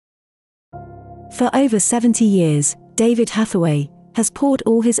For over 70 years, David Hathaway has poured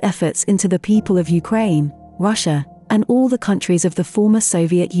all his efforts into the people of Ukraine, Russia, and all the countries of the former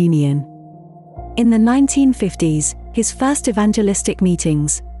Soviet Union. In the 1950s, his first evangelistic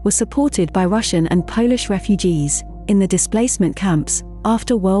meetings were supported by Russian and Polish refugees in the displacement camps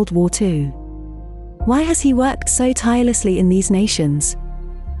after World War II. Why has he worked so tirelessly in these nations?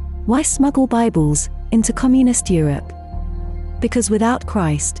 Why smuggle Bibles into communist Europe? Because without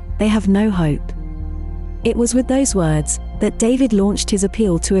Christ, they have no hope. It was with those words that David launched his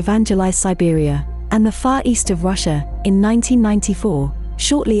appeal to evangelize Siberia and the far east of Russia in 1994,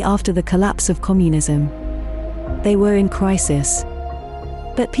 shortly after the collapse of communism. They were in crisis.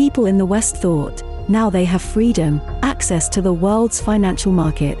 But people in the West thought, now they have freedom, access to the world's financial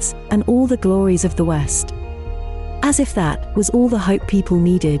markets, and all the glories of the West. As if that was all the hope people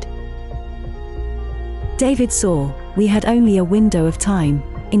needed. David saw, we had only a window of time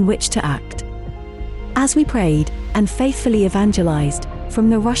in which to act. As we prayed and faithfully evangelized from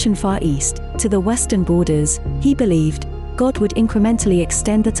the Russian Far East to the Western borders, he believed God would incrementally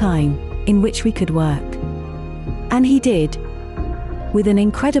extend the time in which we could work. And he did, with an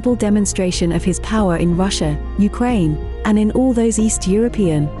incredible demonstration of his power in Russia, Ukraine, and in all those East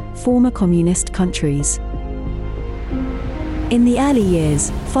European, former communist countries. In the early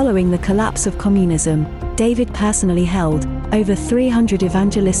years, following the collapse of communism, David personally held over 300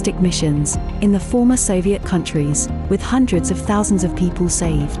 evangelistic missions in the former Soviet countries, with hundreds of thousands of people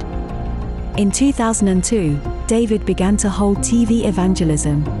saved. In 2002, David began to hold TV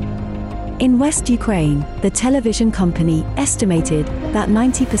evangelism. In West Ukraine, the television company estimated that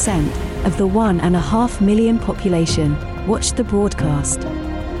 90% of the 1.5 million population watched the broadcast.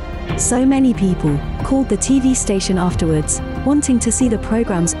 So many people called the TV station afterwards, wanting to see the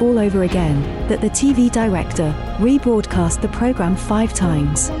programs all over again, that the TV director rebroadcast the program 5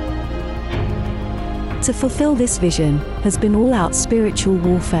 times. To fulfill this vision has been all-out spiritual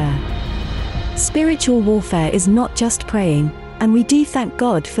warfare. Spiritual warfare is not just praying, and we do thank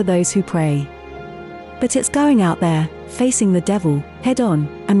God for those who pray. But it's going out there, facing the devil, head-on,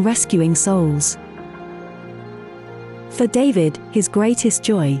 and rescuing souls. For David, his greatest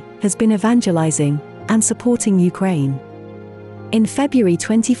joy has been evangelizing and supporting Ukraine. In February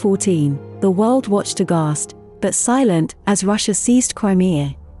 2014, the world watched aghast, but silent, as Russia seized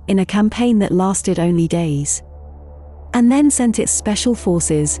Crimea, in a campaign that lasted only days. And then sent its special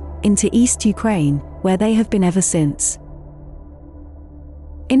forces into East Ukraine, where they have been ever since.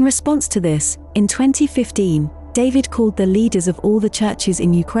 In response to this, in 2015, David called the leaders of all the churches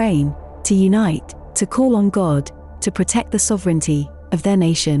in Ukraine to unite, to call on God to protect the sovereignty of their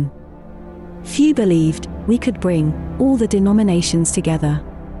nation. Few believed we could bring all the denominations together.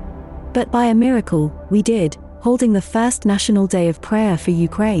 But by a miracle, we did, holding the first National Day of Prayer for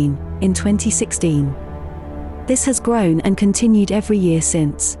Ukraine in 2016. This has grown and continued every year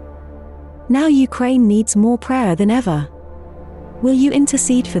since. Now Ukraine needs more prayer than ever. Will you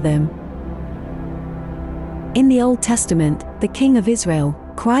intercede for them? In the Old Testament, the King of Israel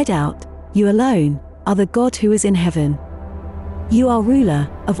cried out, "You alone are the God who is in heaven. You are ruler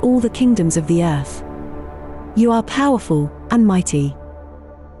of all the kingdoms of the earth. You are powerful and mighty.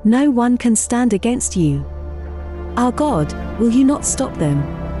 No one can stand against you. Our God, will you not stop them?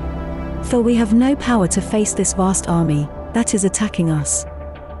 For we have no power to face this vast army that is attacking us.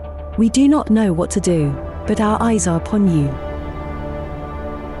 We do not know what to do, but our eyes are upon you."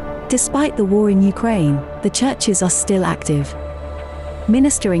 Despite the war in Ukraine, the churches are still active,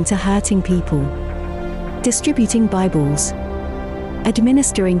 ministering to hurting people, distributing Bibles,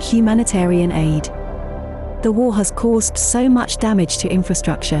 administering humanitarian aid. The war has caused so much damage to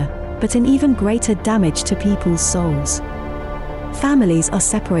infrastructure, but an even greater damage to people's souls. Families are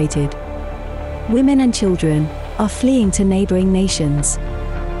separated. Women and children are fleeing to neighboring nations.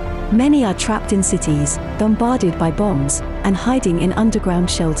 Many are trapped in cities, bombarded by bombs, and hiding in underground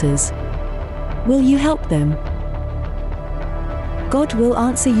shelters. Will you help them? God will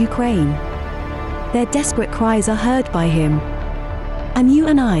answer Ukraine. Their desperate cries are heard by Him. And you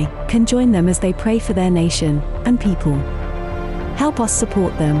and I can join them as they pray for their nation and people. Help us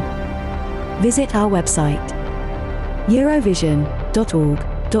support them. Visit our website,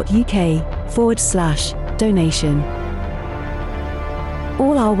 eurovision.org.uk/donation.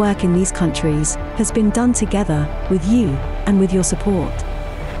 All our work in these countries has been done together with you and with your support.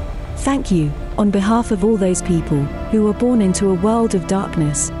 Thank you, on behalf of all those people who were born into a world of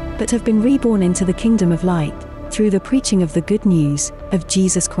darkness, but have been reborn into the kingdom of light, through the preaching of the good news of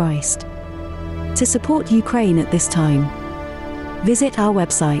Jesus Christ. To support Ukraine at this time, visit our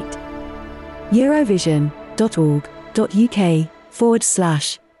website,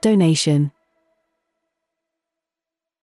 eurovision.org.uk/donation.